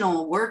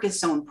relational work is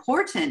so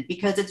important,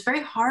 because it's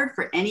very hard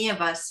for any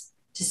of us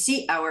to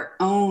see our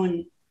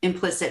own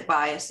implicit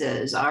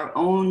biases, our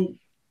own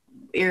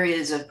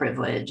areas of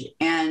privilege.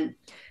 And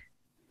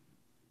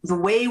the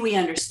way we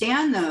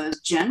understand those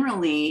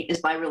generally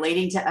is by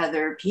relating to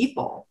other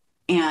people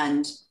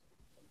and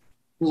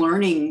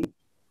learning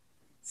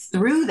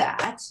through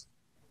that.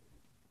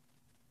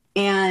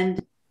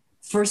 And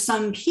for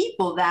some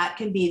people, that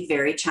can be a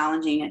very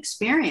challenging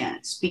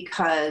experience,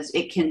 because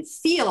it can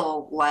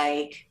feel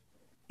like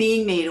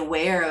being made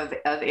aware of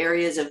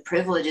areas of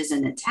privilege is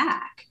an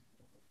attack.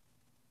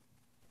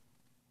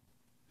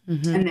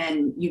 Mm-hmm. And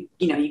then you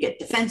get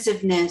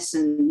defensiveness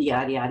and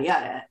yada, yada,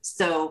 yada.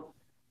 So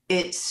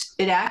it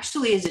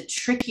actually is a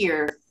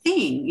trickier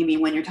thing. I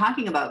mean, when you're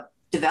talking about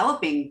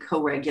developing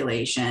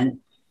co-regulation,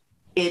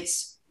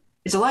 it's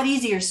a lot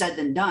easier said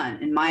than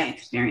done, in my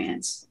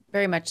experience.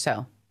 Very much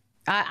so.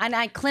 And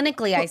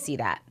clinically, I see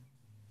that.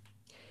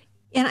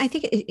 And I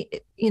think,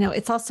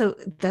 it's also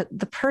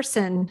the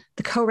person,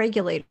 the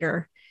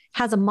co-regulator,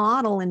 has a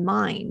model in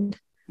mind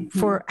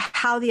for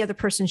how the other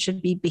person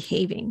should be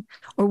behaving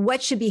or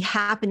what should be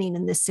happening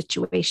in this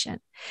situation,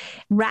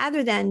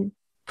 rather than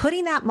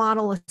putting that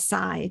model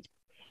aside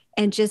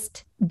and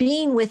just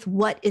being with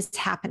what is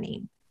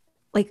happening.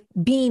 Like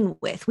being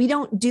with, we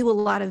don't do a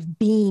lot of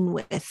being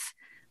with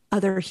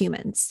other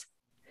humans.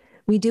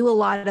 We do a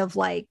lot of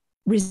like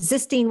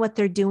resisting what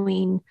they're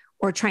doing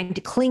or trying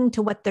to cling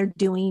to what they're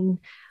doing,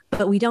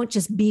 but we don't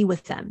just be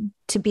with them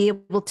to be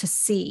able to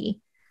see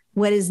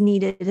what is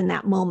needed in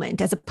that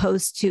moment, as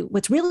opposed to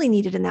what's really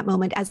needed in that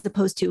moment, as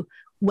opposed to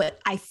what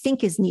I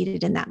think is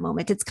needed in that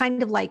moment. It's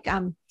kind of like,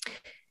 right.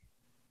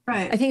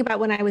 I think about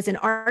when I was in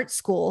art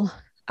school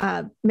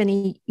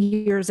many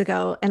years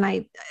ago, and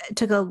I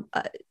took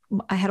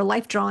I had a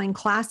life drawing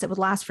class that would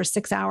last for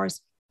 6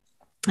 hours.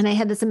 And I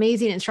had this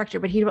amazing instructor,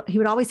 but he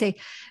would always say,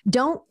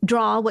 don't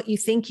draw what you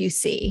think you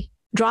see,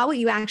 draw what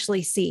you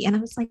actually see. And I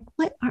was like,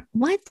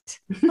 what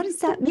does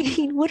that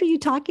mean? What are you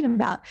talking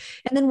about?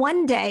 And then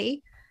one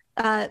day,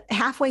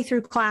 halfway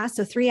through class,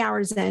 so 3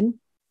 hours in,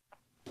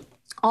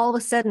 all of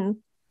a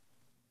sudden,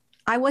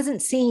 I was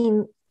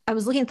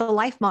looking at the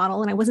life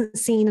model and I wasn't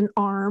seeing an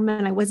arm,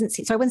 and I wasn't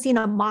seeing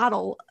a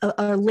model,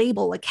 a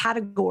label, a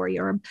category,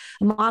 or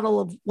a model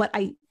of what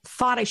I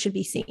thought I should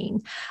be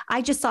seeing.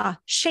 I just saw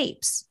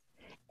shapes.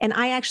 And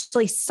I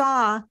actually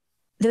saw,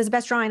 that was the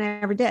best drawing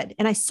I ever did.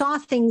 And I saw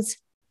things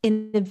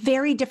in a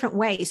very different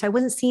way. So I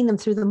wasn't seeing them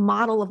through the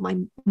model of my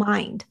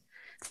mind,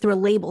 through a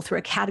label, through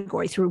a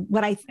category, through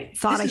what I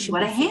thought I should be.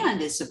 What a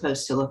hand is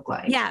supposed to look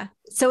like. Yeah.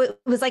 So it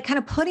was like kind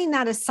of putting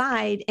that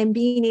aside and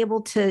being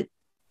able to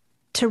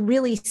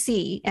really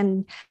see.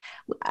 And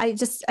I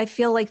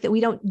feel like that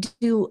we don't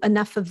do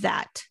enough of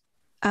that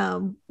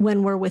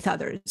when we're with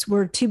others.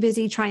 We're too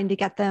busy trying to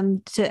get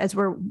them to, as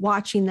we're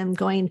watching them,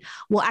 going,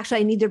 well,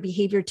 actually, I need their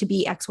behavior to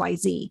be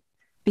XYZ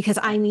because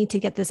I need to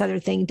get this other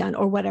thing done,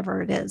 or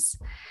whatever it is.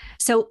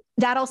 So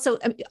that also,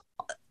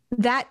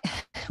 that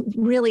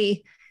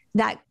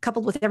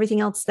coupled with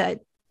everything else that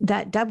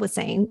Deb was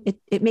saying,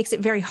 it makes it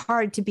very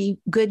hard to be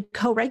good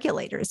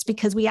co-regulators,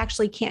 because we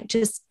actually can't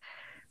just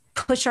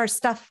push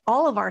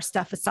all of our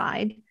stuff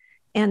aside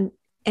and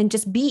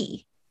just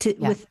be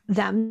with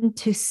them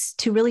to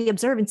really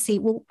observe and see,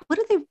 well, what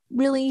do they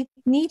really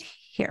need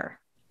here?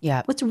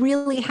 Yeah. What's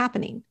really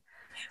happening?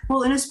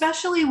 Well, and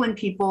especially when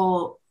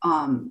people,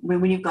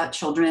 when you've got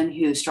children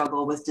who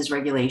struggle with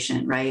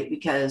dysregulation, right?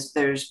 Because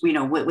there's,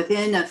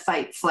 within a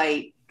fight,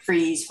 flight,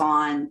 freeze,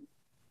 fawn,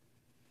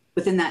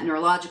 within that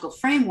neurological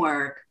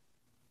framework,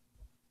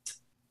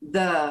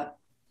 the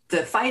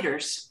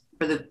fighters,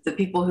 or the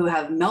people who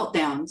have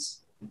meltdowns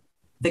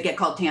that get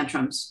called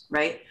tantrums,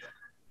 right,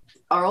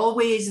 are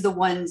always the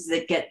ones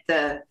that get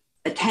the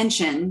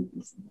attention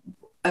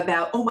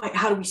about, oh my,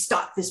 how do we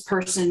stop this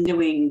person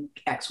doing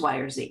X, Y,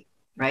 or Z,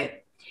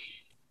 right?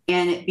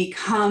 And it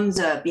becomes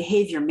a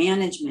behavior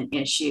management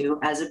issue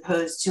as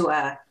opposed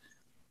to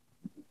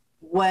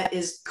what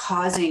is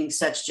causing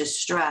such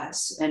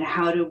distress, and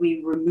how do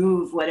we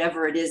remove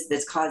whatever it is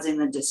that's causing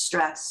the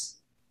distress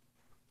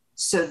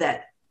so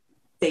that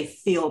they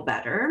feel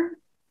better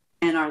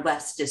and are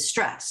less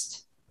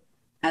distressed,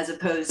 as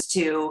opposed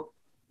to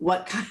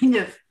what kind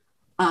of,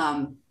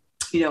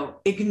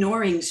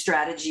 ignoring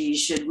strategies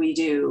should we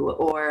do,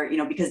 or,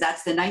 because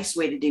that's the nice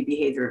way to do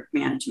behavior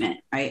management,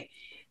 right?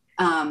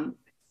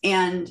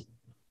 And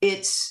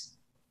it's,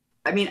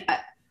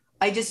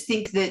 I just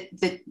think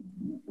that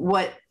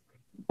what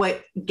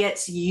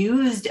gets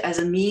used as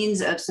a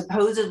means of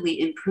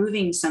supposedly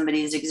improving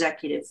somebody's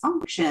executive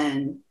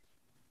function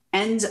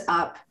ends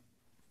up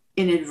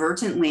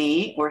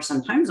inadvertently, or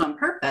sometimes on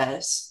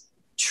purpose,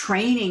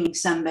 training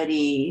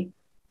somebody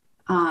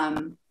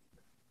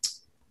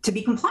to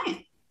be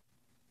compliant.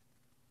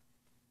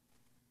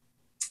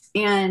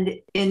 And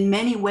in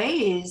many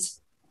ways,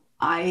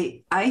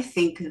 I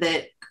think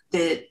that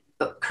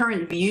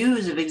current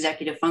views of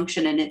executive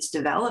function and its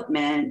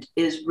development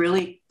is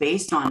really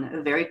based on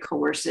a very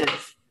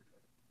coercive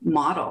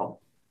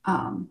model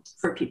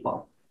for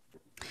people.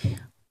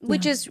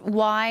 Which is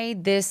why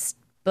this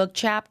book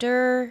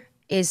chapter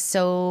is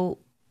so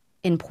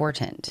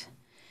important.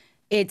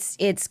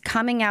 It's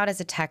coming out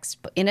as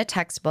in a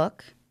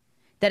textbook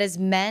that is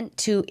meant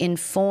to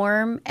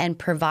inform and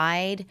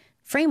provide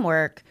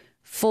framework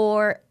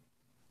for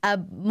a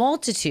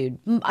multitude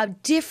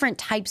of different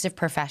types of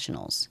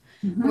professionals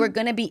who are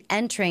going to be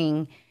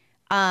entering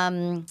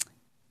a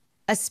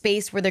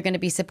space where they're going to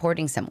be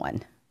supporting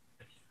someone.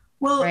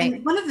 Well, right?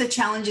 And one of the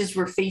challenges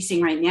we're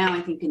facing right now,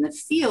 I think, in the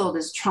field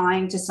is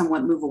trying to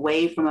somewhat move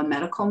away from a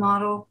medical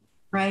model,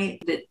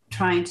 right?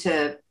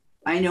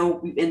 I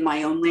know in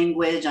my own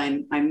language,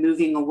 I'm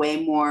moving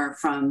away more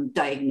from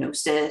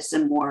diagnosis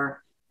and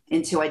more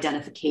into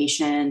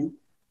identification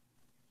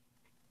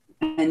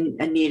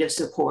and a need of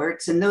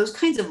supports. And those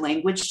kinds of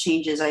language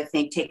changes, I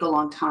think, take a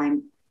long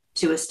time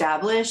to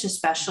establish,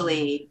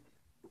 especially,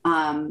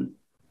 in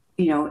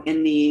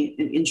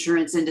the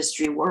insurance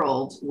industry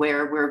world,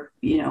 where we're,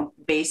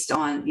 based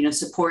on,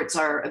 supports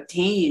are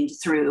obtained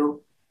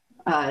through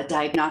a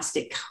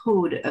diagnostic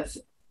code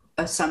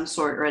of some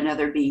sort or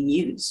another being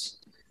used.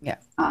 Yeah.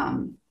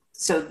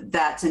 So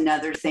that's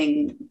another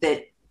thing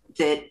that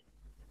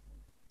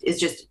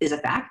is a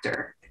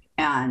factor,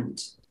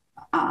 and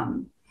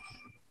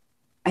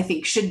I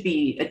think should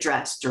be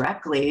addressed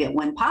directly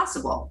when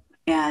possible,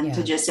 and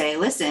to just say,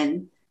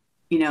 listen,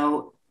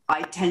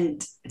 I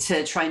tend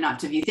to try not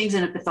to view things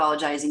in a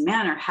pathologizing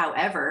manner.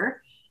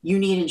 However, you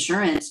need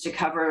insurance to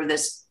cover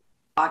this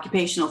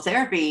occupational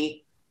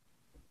therapy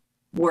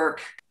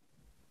work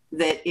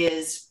that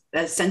is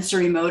a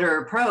sensory motor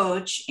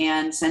approach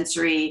and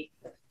sensory,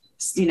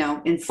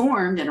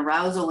 informed and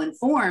arousal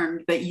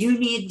informed, but you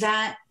need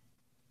that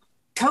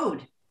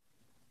code.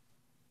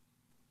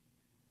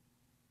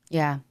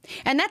 Yeah.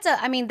 And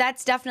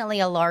that's definitely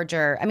a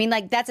larger,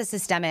 that's a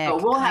systemic. Oh,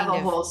 we'll have a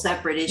whole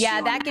separate issue.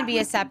 Yeah, that can be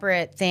a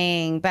separate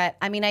thing. But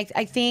I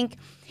think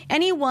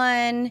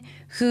anyone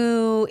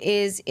who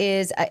is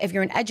if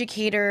you're an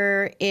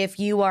educator, if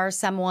you are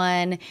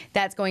someone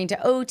that's going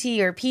to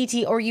OT or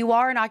PT, or you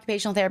are an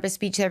occupational therapist,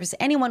 speech therapist,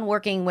 anyone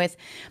working with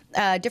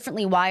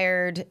differently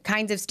wired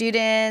kinds of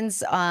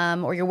students,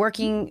 or you're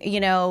working,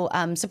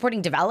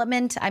 supporting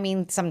development.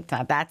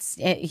 That's,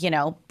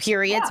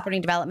 period,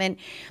 supporting development.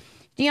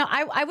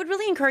 I would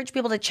really encourage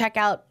people to check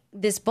out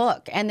this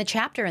book and the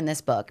chapter in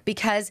this book,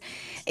 because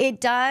it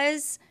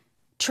does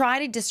try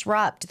to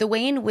disrupt the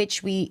way in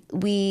which we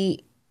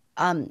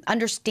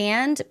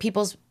understand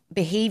people's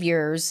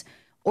behaviors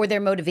or their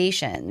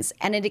motivations.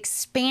 And it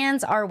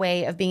expands our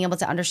way of being able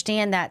to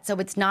understand that. So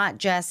it's not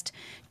just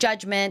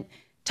judgment,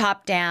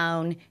 top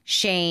down,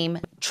 shame,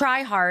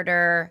 try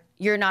harder,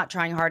 you're not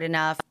trying hard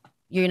enough,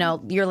 you're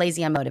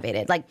lazy,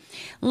 unmotivated.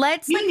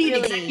 You need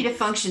executive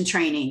function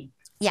training.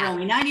 Yeah.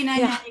 It's only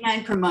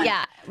 $99.99 per month.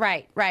 Yeah,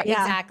 right, Yeah.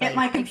 exactly. Get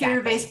my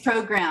computer-based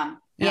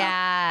program.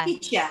 Yeah.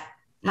 Teach ya.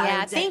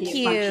 Yeah, thank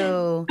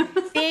you.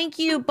 Thank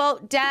you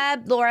both,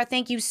 Deb, Laura,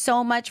 thank you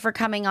so much for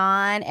coming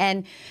on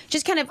and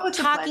just kind of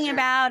talking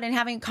about and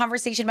having a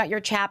conversation about your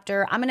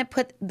chapter. I'm going to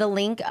put the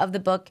link of the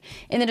book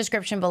in the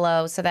description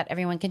below so that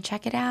everyone can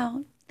check it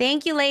out.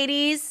 Thank you,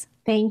 ladies.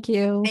 Thank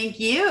you. Thank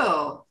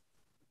you.